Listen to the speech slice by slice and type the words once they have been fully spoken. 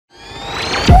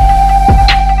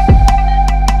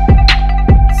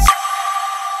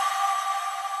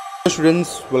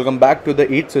students, welcome back to the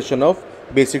 8th session of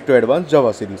Basic to Advanced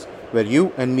Java series, where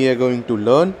you and me are going to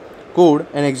learn, code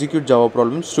and execute Java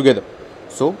problems together.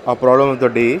 So our problem of the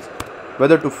day is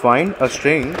whether to find a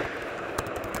string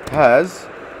has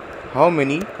how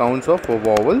many counts of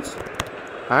vowels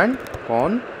and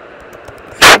consonants.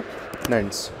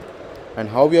 And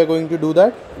how we are going to do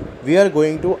that? We are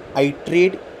going to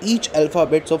iterate each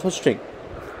alphabets of a string.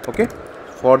 Okay,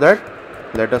 for that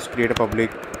let us create a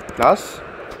public class.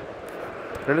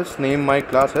 Let us name my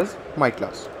class as my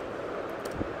class.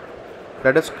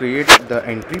 Let us create the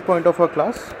entry point of our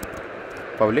class,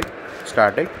 public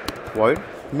static void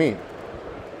main.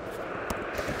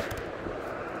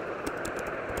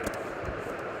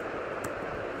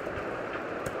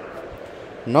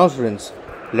 Now students,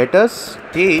 let us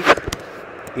take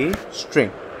a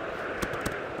string,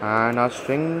 and our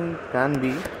string can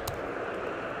be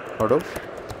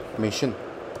automation.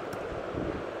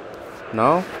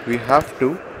 Now we have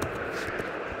to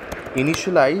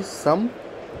initialize some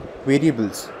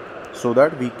variables so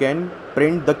that we can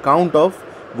print the count of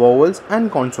vowels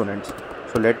and consonants.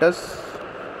 So let us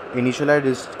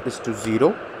initialize this to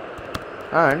 0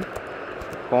 and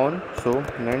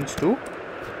consonants to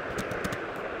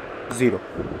 0.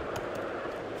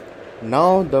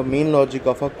 Now the main logic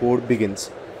of our code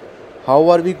begins. How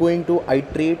are we going to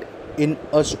iterate in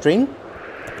a string?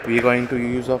 We are going to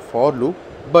use a for loop,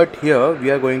 but here we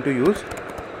are going to use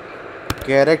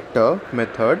character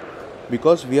method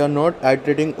because we are not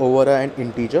iterating over an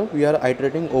integer, we are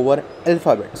iterating over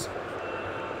alphabets.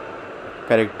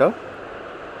 Character,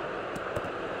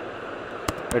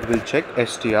 it will check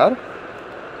str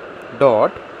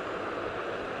dot,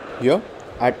 here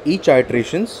at each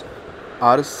iterations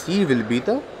our C will be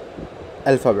the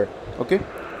alphabet. Okay,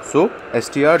 so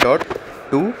str dot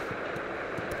to,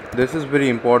 this is very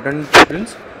important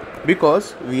students,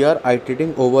 because we are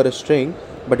iterating over a string,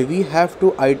 but we have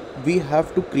to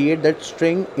create that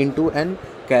string into an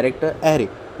character array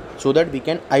so that we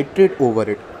can iterate over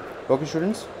it. Okay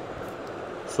students,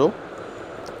 so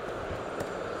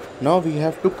now we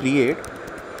have to create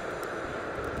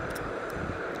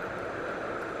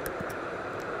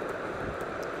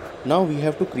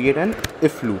an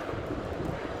if loop.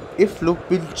 If loop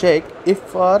will check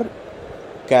if our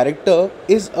character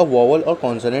is a vowel or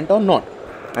consonant or not,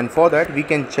 and for that we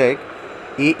can check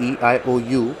A, E, I, O,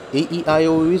 U. A, E, I,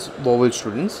 O is vowel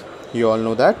students, you all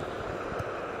know that.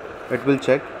 It will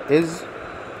check is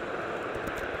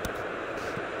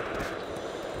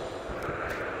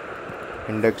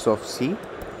index of C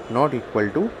not equal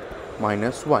to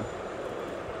 -1.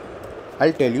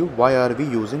 I'll tell you why are we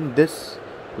using this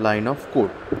line of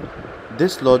code.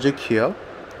 This logic here,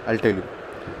 I'll tell you.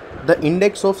 The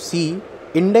index of C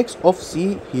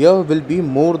here will be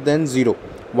more than 0,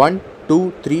 1,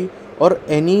 2, 3 or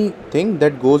anything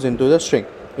that goes into the string.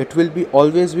 It will be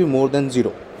always be more than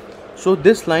 0. So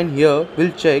this line here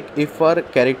will check if our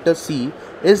character C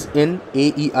is in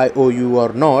A, E, I, O, U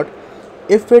or not.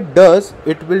 If it does,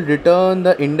 it will return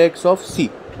the index of C.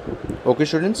 Okay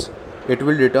students, it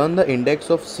will return the index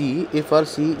of C if our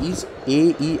C is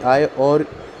A, E, I or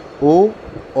O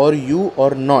or U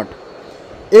or not.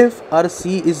 If our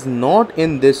C is not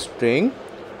in this string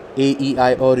A, E,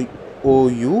 I or O,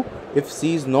 U, if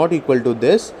C is not equal to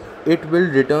this, it will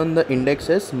return the index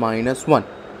as -1.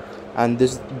 And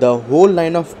this, the whole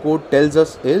line of code tells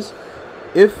us is,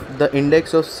 if the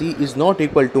index of C is not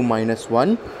equal to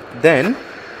 -1, then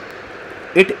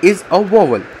it is a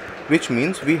vowel, which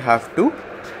means we have to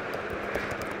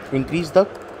increase the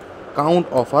count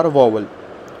of our vowel.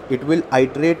 It will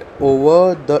iterate over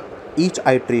the each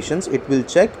iterations. It will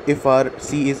check if our C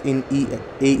is in A,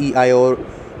 E, I or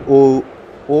O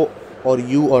or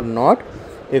U or not.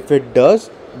 If it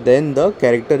does, then the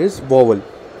character is vowel,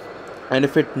 and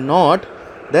if it not,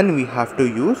 then we have to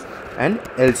use an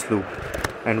else loop.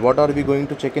 And what are we going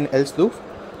to check in else loop?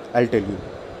 I'll tell you.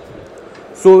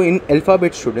 So in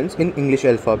alphabet students, in English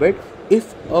alphabet, if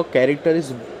a character is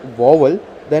vowel,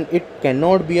 then it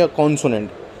cannot be a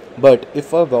consonant. But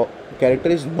if a character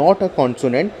is not a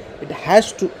consonant,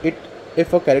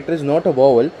 if a character is not a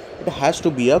vowel, it has to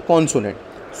be a consonant.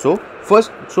 So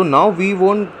now we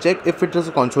won't check if it is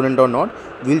a consonant or not,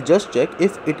 we'll just check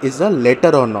if it is a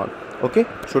letter or not. Okay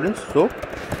students, so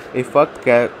if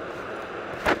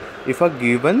a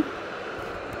given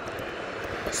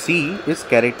C is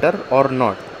character or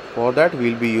not, for that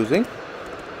we'll be using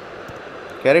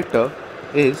character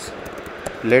is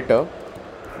letter,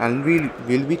 and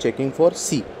we'll be checking for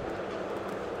C.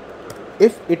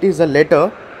 If it is a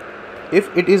letter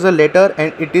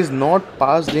and it is not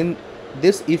passed in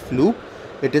this if loop,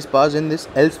 it is passed in this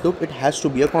else loop, it has to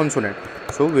be a consonant.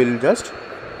 So we'll just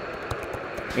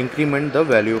increment the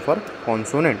value for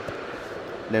consonant.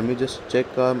 Let me just check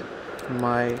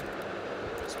my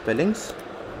spellings.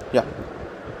 Yeah.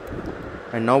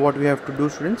 And now what we have to do,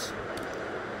 students?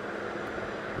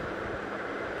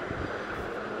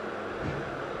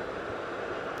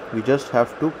 We just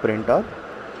have to print our.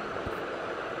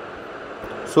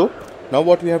 So now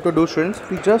what we have to do, students,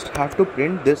 we just have to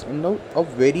print this in a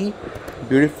very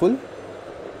beautiful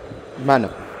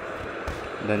manner.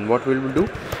 Then what we will do?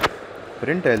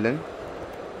 Print ln.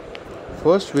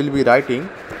 First we'll be writing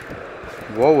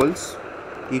vowels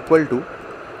equal to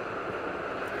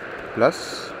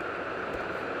plus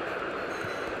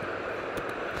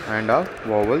and our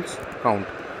vowels count.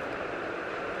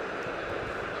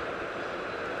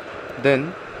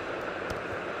 Then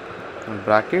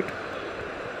bracket,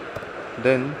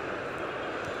 then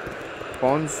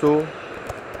consonants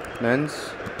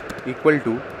equal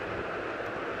to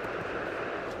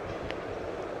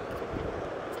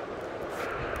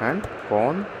and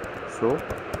consonants.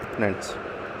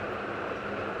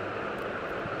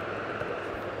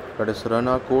 Let us run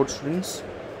our code, students.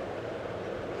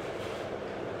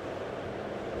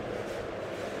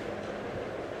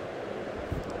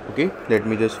 Okay, let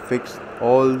me just fix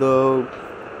all the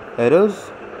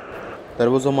errors. There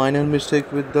was a minor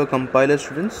mistake with the compiler,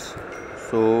 students.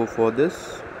 So for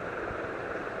this,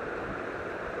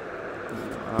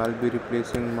 I'll be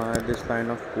replacing this line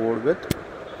of code with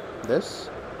this.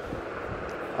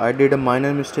 I did a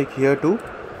minor mistake here too.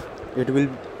 It will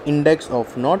index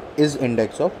of, not is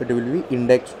index of, it will be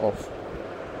index of.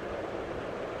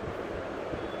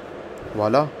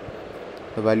 Voila,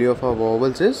 the value of our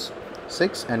vowels is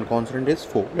 6 and consonant is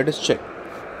 4. Let us check.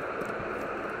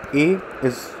 A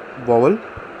is vowel,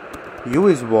 U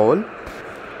is vowel,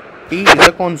 T is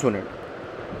a consonant,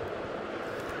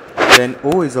 then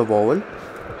O is a vowel,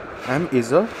 M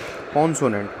is a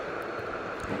consonant,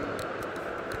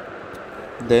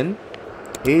 then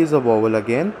A is a vowel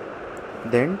again,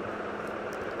 then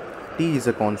T is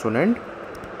a consonant,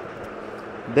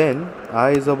 then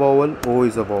I is a vowel, O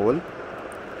is a vowel,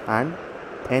 and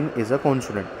N is a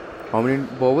consonant. How many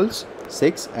vowels?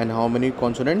 6. And how many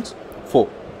consonants? 4.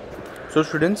 So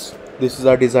students, this is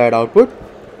our desired output.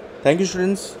 Thank you,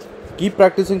 students. Keep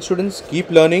practicing, students. Keep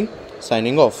learning.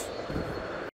 Signing off.